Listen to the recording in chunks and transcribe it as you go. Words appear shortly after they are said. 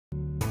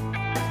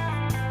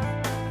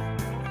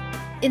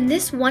In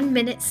this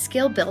 1-minute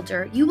skill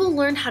builder, you will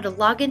learn how to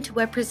log into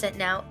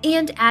WebPresentNow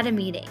and add a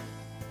meeting.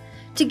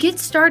 To get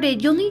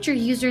started, you'll need your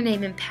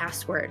username and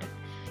password.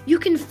 You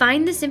can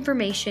find this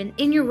information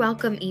in your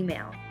welcome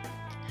email.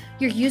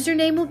 Your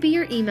username will be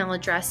your email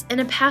address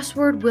and a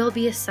password will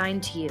be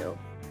assigned to you.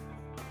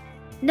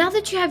 Now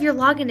that you have your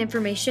login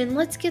information,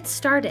 let's get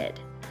started.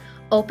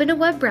 Open a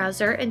web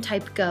browser and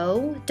type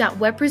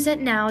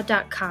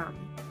go.webpresentnow.com.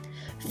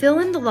 Fill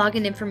in the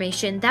login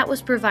information that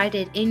was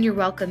provided in your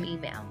welcome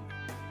email.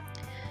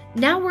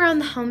 Now we're on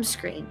the home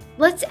screen.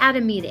 Let's add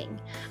a meeting.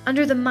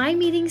 Under the My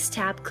Meetings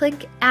tab,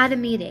 click Add a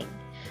Meeting.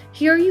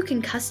 Here you can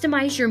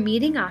customize your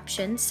meeting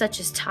options such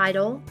as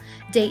title,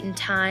 date and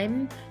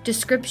time,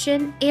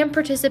 description, and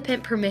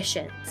participant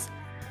permissions.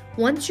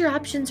 Once your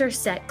options are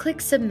set,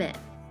 click Submit.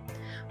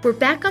 We're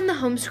back on the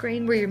home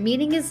screen where your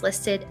meeting is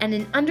listed, and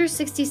in under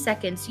 60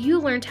 seconds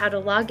you learned how to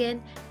log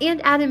in and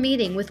add a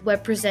meeting with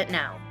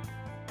WebPresentNow.